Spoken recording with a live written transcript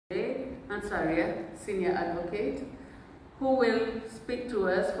Hansaria, Senior Advocate, who will speak to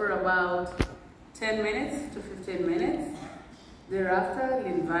us for about 10 minutes to 15 minutes. Thereafter, I'll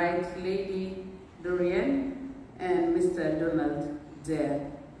invite Lady Dorian and Mr. Donald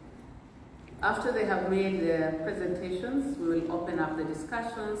Dare. After they have made their presentations, we will open up the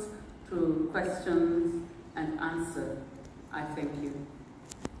discussions to questions and answer. I thank you.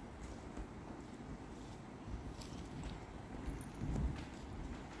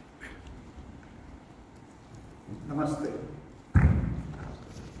 Namaste.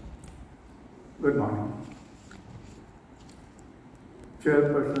 Good morning.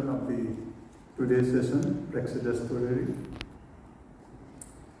 Chairperson of the today's session, Brexit Story.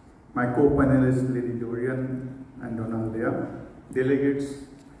 My co-panelists, Lady Dorian and Donald Dare, delegates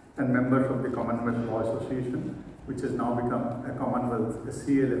and members of the Commonwealth Law Association, which has now become a Commonwealth, a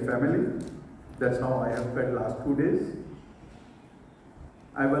CLA family. That's how I have felt last 2 days.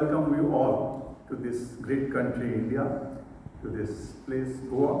 I welcome you all to this great country, India, to this place,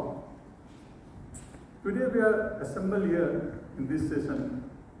 Goa. Today we are assembled here in this session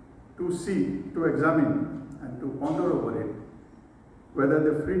to see, to examine and to ponder over it, whether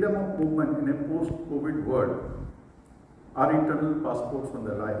the freedom of movement in a post-COVID world are internal passports on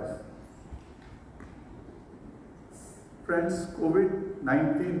the rise. Friends,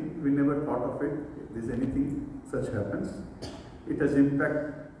 COVID-19, we never thought of it, if there's anything such happens. It has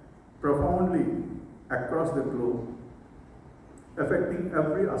impacted profoundly across the globe, affecting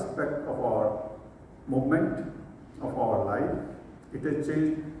every aspect of our movement, of our life. It has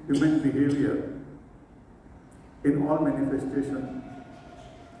changed human behavior in all manifestations.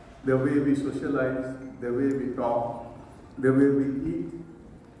 The way we socialize, the way we talk, the way we eat,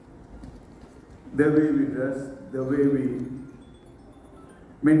 the way we dress, the way we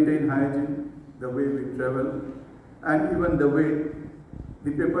maintain hygiene, the way we travel, and even the way the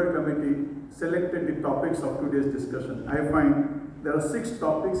paper committee selected the topics of today's discussion. I find there are 6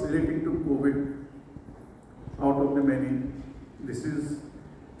 topics relating to COVID out of the many. This is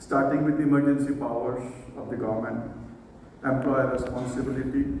starting with emergency powers of the government, employer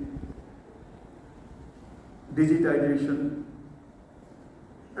responsibility, digitization,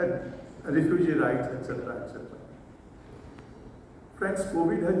 refugee rights, etc., etc. Friends,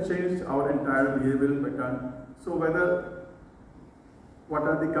 COVID has changed our entire behavioral pattern. So what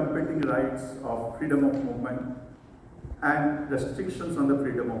are the competing rights of freedom of movement and restrictions on the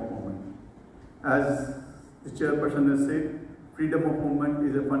freedom of movement? As the chairperson has said, freedom of movement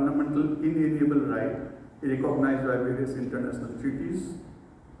is a fundamental, inalienable right recognized by various international treaties.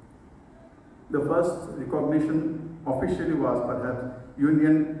 The first recognition officially was perhaps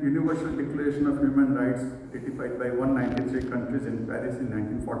Universal Declaration of Human Rights, ratified by 193 countries in Paris in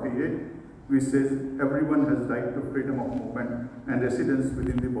 1948, which says everyone has right to freedom of movement and residence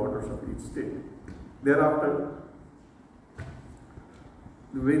within the borders of each state. Thereafter,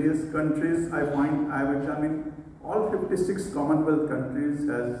 the various countries, I have examined all 56 Commonwealth countries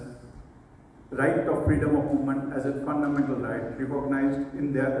as right of freedom of movement as a fundamental right recognized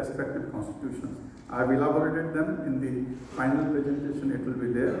in their respective constitutions. I have elaborated them in the final presentation, it will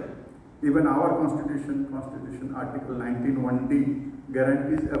be there. Even our constitution, Article 19(1)(d),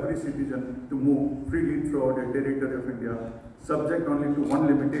 guarantees every citizen to move freely throughout the territory of India, subject only to one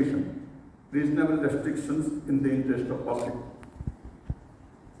limitation: reasonable restrictions in the interest of public.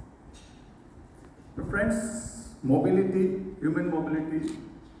 Friends, mobility, human mobility,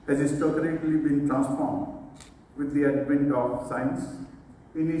 has historically been transformed with the advent of science.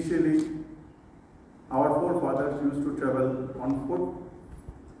 Initially, our forefathers used to travel on foot.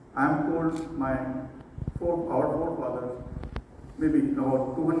 I am told our forefathers, maybe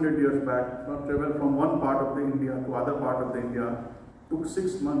about 200 years back, traveled from one part of the India to other part of the India. Took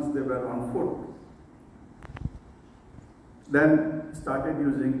 6 months they were on foot. Then started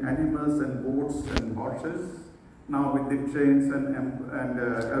using animals and boats and horses. Now with the trains and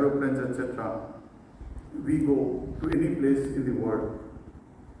aeroplanes, etc., we go to any place in the world.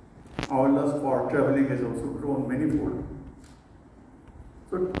 Our lust for traveling has also grown manifold.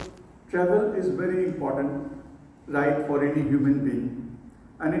 So travel is very important right for any human being.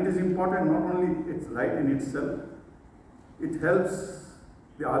 And it is important not only its right in itself, it helps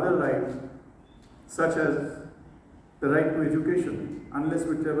the other rights, such as the right to education. Unless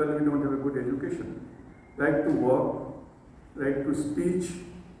we travel, we don't have a good education. Right to work, right to speech,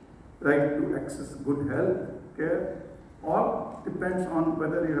 right to access good health care, all depends on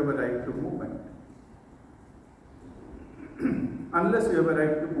whether you have a right to movement. Unless you have a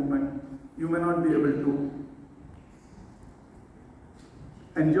right to movement, you may not be able to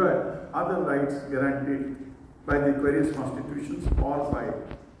enjoy other rights guaranteed by the various constitutions or by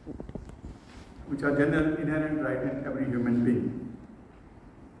which are general inherent right in every human being.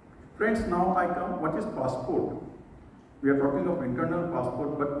 Friends, now I come, what is passport? We are talking of internal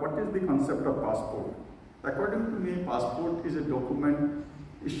passport, but what is the concept of passport? According to me, passport is a document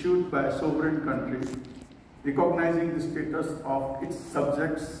issued by a sovereign country recognizing the status of its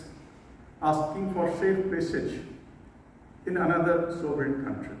subjects asking for safe passage in another sovereign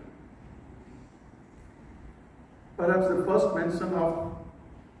country. Perhaps the first mention of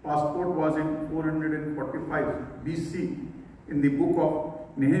passport was in 445 BC in the book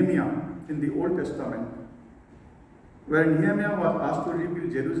of Nehemiah in the Old Testament, where Nehemiah was asked to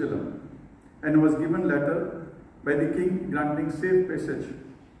rebuild Jerusalem and was given letter by the king granting safe passage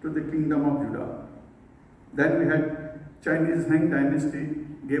to the kingdom of Judah. Then we had Chinese Han Dynasty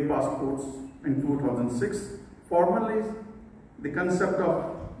gave passports in 2006. Formally, the concept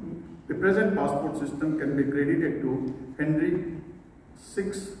of the present passport system can be credited to Henry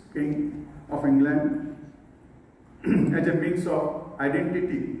VI, King of England, as a means of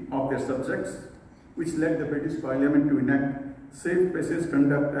identity of their subjects, which led the British Parliament to enact Safe Passage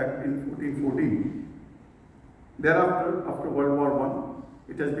Conduct Act in 1414. Thereafter, after World War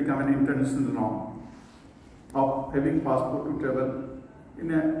I, it has become an international norm of having passport to travel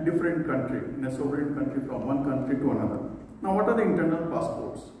in a different country, in a sovereign country, from one country to another. Now, what are the internal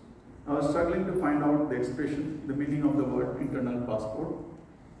passports? I was struggling to find out the expression, the meaning of the word internal passport.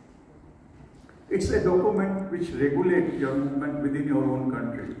 It's a document which regulates your movement within your own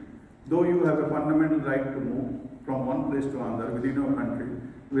country. Though you have a fundamental right to move from one place to another within your country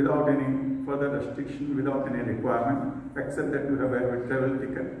without any further restriction, without any requirement, except that you have a travel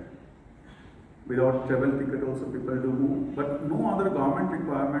ticket. Without travel ticket also people do move, but no other government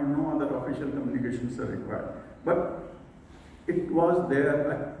requirement, no other official communications are required. But it was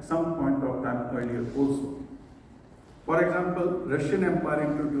there at some point of time earlier also. For example, Russian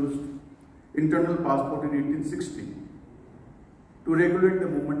Empire introduced internal passport in 1860 to regulate the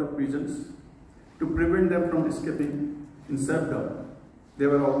movement of peasants, to prevent them from escaping in serfdom. They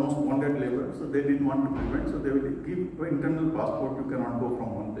were almost bonded labor, so they didn't want to prevent, so they would give an internal passport, you cannot go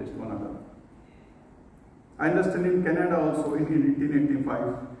from one place to another. I understand in Canada also in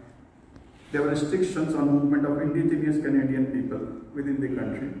 1885, there were restrictions on movement of indigenous Canadian people within the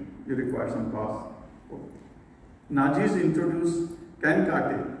country. You require some passport. Nazis introduced can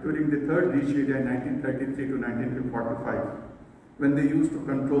carte during the Third Reich area in 1933 to 1945, when they used to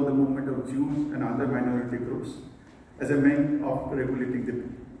control the movement of Jews and other minority groups as a means of regulating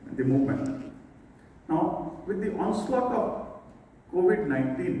the movement. Now, with the onslaught of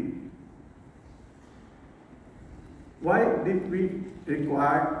COVID-19, why did we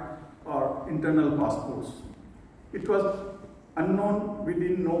require our internal passports? It was unknown, we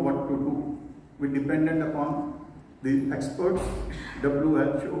didn't know what to do. We depended upon the experts.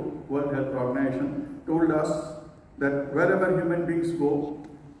 WHO, World Health Organization, told us that wherever human beings go,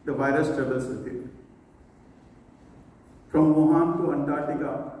 the virus travels with it. From Wuhan to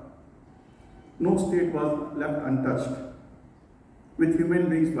Antarctica, no state was left untouched. With human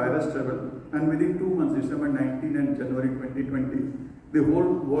beings, virus traveled, and within 2 months, December 19 and January 2020, the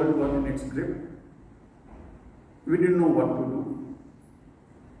whole world was in its grip. We didn't know what to do.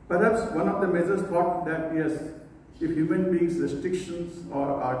 Perhaps one of the measures thought that yes, if human beings restrictions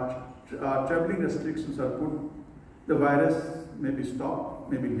or our traveling restrictions are put, the virus may be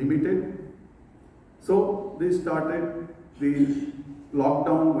stopped, may be limited. So they started the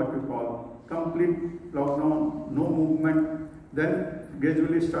lockdown, what you call complete lockdown, no movement. Then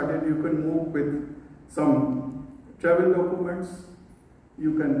gradually started, you can move with some travel documents,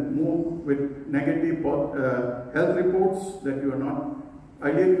 you can move with negative health reports that you are not.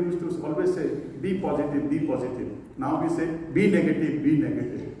 Earlier we used to always say, be positive, be positive. Now we say, be negative, be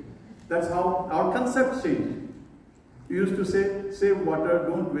negative. That's how our concept changed. You used to say, save water,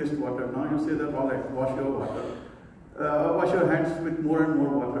 don't waste water. Now you say that, all right, wash your water. Wash your hands with more and more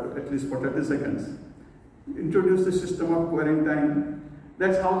water, at least for 30 seconds. Introduce the system of quarantine.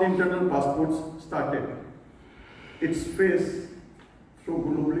 That's how the internal passports started. Its phase through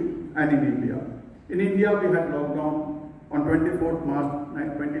globally and in India. In India, we had lockdown on 24th March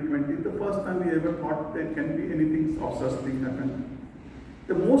 2020. The first time we ever thought there can be anything of such thing happen.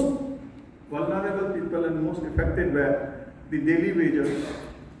 The most vulnerable people and most affected were the daily wagers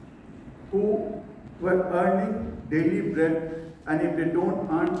who were earning daily bread, and if they don't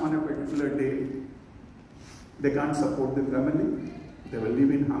earn on a particular day, they can't support the family, they will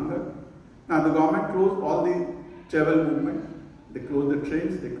live in hunger. Now the government closed all the travel movement, they closed the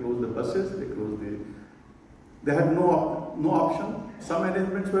trains, they closed the buses, they had no option. Some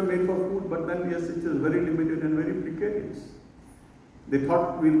arrangements were made for food, but then yes, it is very limited and very precarious. They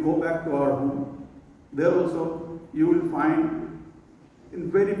thought we'll go back to our home, There also you will find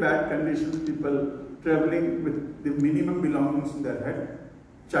in very bad conditions people traveling with the minimum belongings in their head,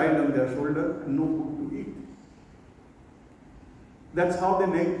 child on their shoulder, and no food to eat. That's how the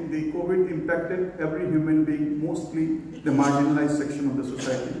COVID impacted every human being, mostly the marginalized section of the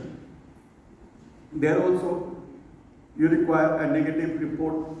society. There also, you require a negative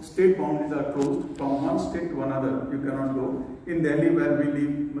report. State boundaries are closed. From one state to another, you cannot go. In Delhi, where we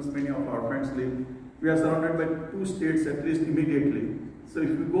live, many of our friends live, we are surrounded by 2 states at least immediately. So if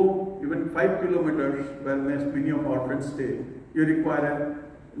you go even 5 kilometers, where many of our friends stay, you require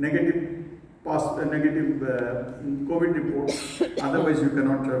a negative COVID report, otherwise you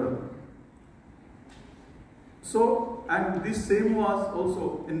cannot travel. So, and this same was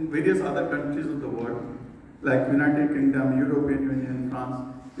also in various other countries of the world, like United Kingdom, European Union, France.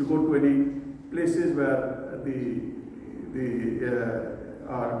 You go to any places where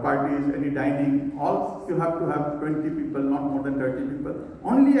parties, any dining, all you have to have 20 people, not more than 30 people.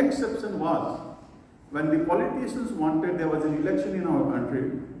 Only exception was when the politicians wanted, there was an election in our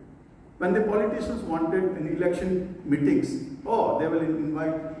country. When the politicians wanted an election meetings, oh, they will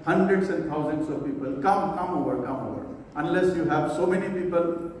invite hundreds and thousands of people. Come over. Unless you have so many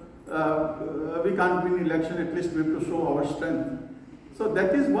people, we can't win election. At least we have to show our strength. So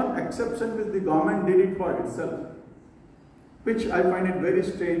that is one exception which the government did it for itself, which I find it very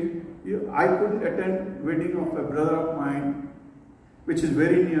strange. I couldn't attend wedding of a brother of mine, which is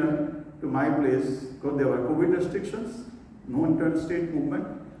very near to my place, because there were COVID restrictions, no inter-state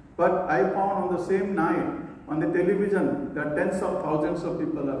movement. But I found on the same night, on the television, that tens of thousands of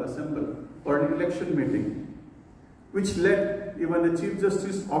people have assembled for an election meeting, which led even the Chief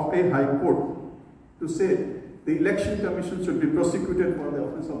Justice of a High Court to say the Election Commission should be prosecuted for the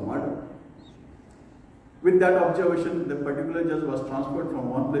offence of murder. With that observation, the particular judge was transferred from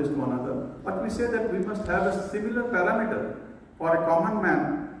one place to another. But we say that we must have a similar parameter for a common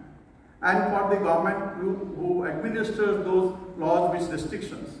man and for the government who administers those laws with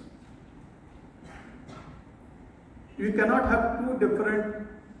restrictions. You cannot have 2 different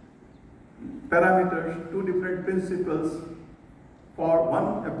parameters, 2 different principles for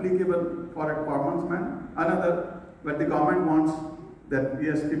one applicable for a common man, another when the government wants that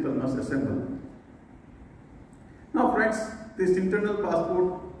yes, people must assemble. Now friends, this internal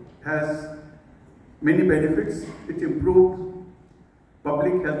passport has many benefits. It improved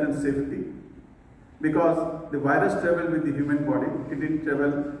public health and safety because the virus traveled with the human body. It didn't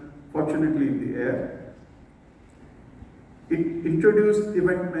travel, fortunately, in the air. It introduced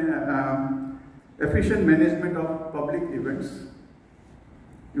efficient management of public events.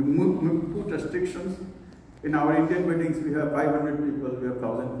 You put restrictions. In our Indian weddings, we have 500 people, we have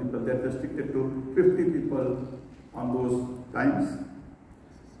 1,000 people. They're restricted to 50 people on those times.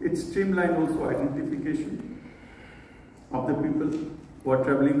 It streamlined also identification of the people who are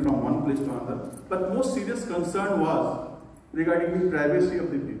traveling from one place to another. But most serious concern was regarding the privacy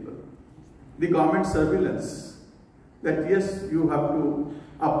of the people. The government surveillance. That yes, you have to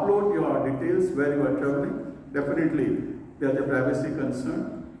upload your details where you are traveling. Definitely, there is a privacy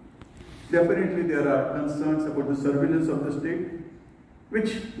concern. Definitely, there are concerns about the surveillance of the state,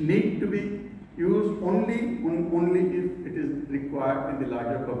 which need to be used only if it is required in the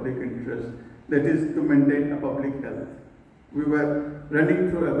larger public interest, that is to maintain a public health. We were running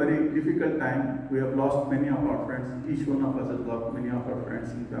through a very difficult time. We have lost many of our friends. Each one of us has lost many of our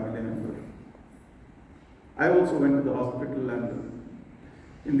friends and family members. I also went to the hospital, and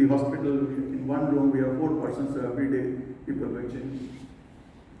in the hospital, in one room, we have 4 persons, so every day people were changing.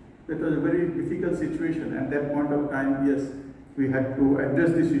 That was a very difficult situation. At that point of time, yes, we had to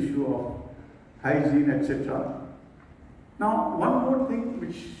address this issue of hygiene, etc. Now, one more thing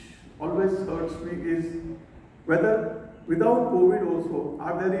which always hurts me is whether without COVID also,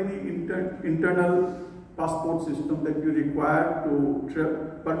 are there any internal passport system that you require to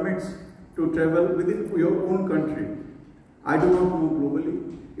permits to travel within your own country? I do not know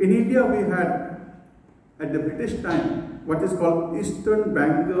globally. In India, we had, at the British time, what is called Eastern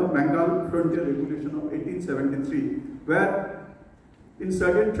Bengal Frontier Regulation of 1873, where in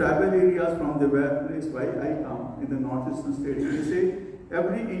certain tribal areas from the place where I come, in the northeastern states, they say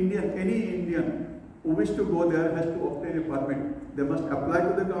every Indian, any Indian who wish to go there has to obtain a permit. They must apply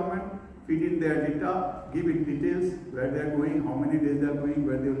to the government, feed in their data, give it details, where they are going, how many days they are going,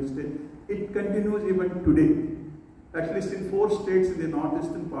 where they will stay. It continues even today. At least in 4 states in the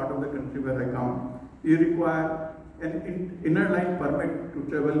northeastern part of the country where I come, you require an inner line permit to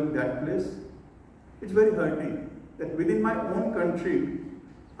travel that place. It's very hurting that within my own country,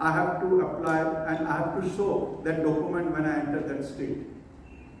 I have to apply and I have to show that document when I enter that state.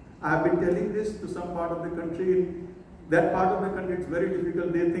 I have been telling this to some part of the country. In that part of the country, it's very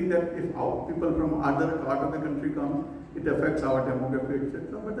difficult. They think that if people from other part of the country come, it affects our demography,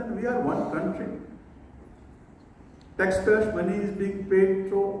 etc. But then we are one country. Taxpayers' money is being paid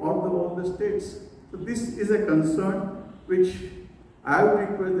through all the states. So this is a concern which I would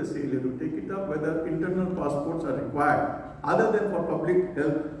request the CLA to take it up, whether internal passports are required, other than for public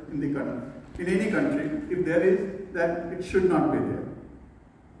health in the country. In any country, if there is, then it should not be there.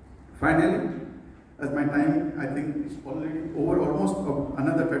 Finally, as my time, I think, is already over, almost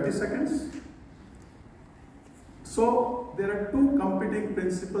another 30 seconds. So, there are two competing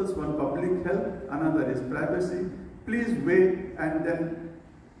principles, one public health, another is privacy. Please wait and then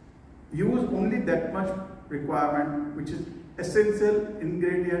use only that much requirement which is essential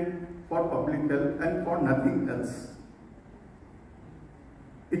ingredient for public health and for nothing else.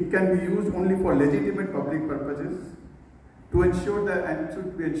 It can be used only for legitimate public purposes to ensure that, and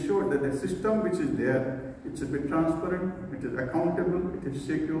should be ensured that the system which is there, it should be transparent, it is accountable, it is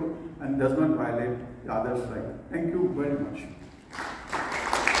secure, and does not violate the others' right. Thank you very much.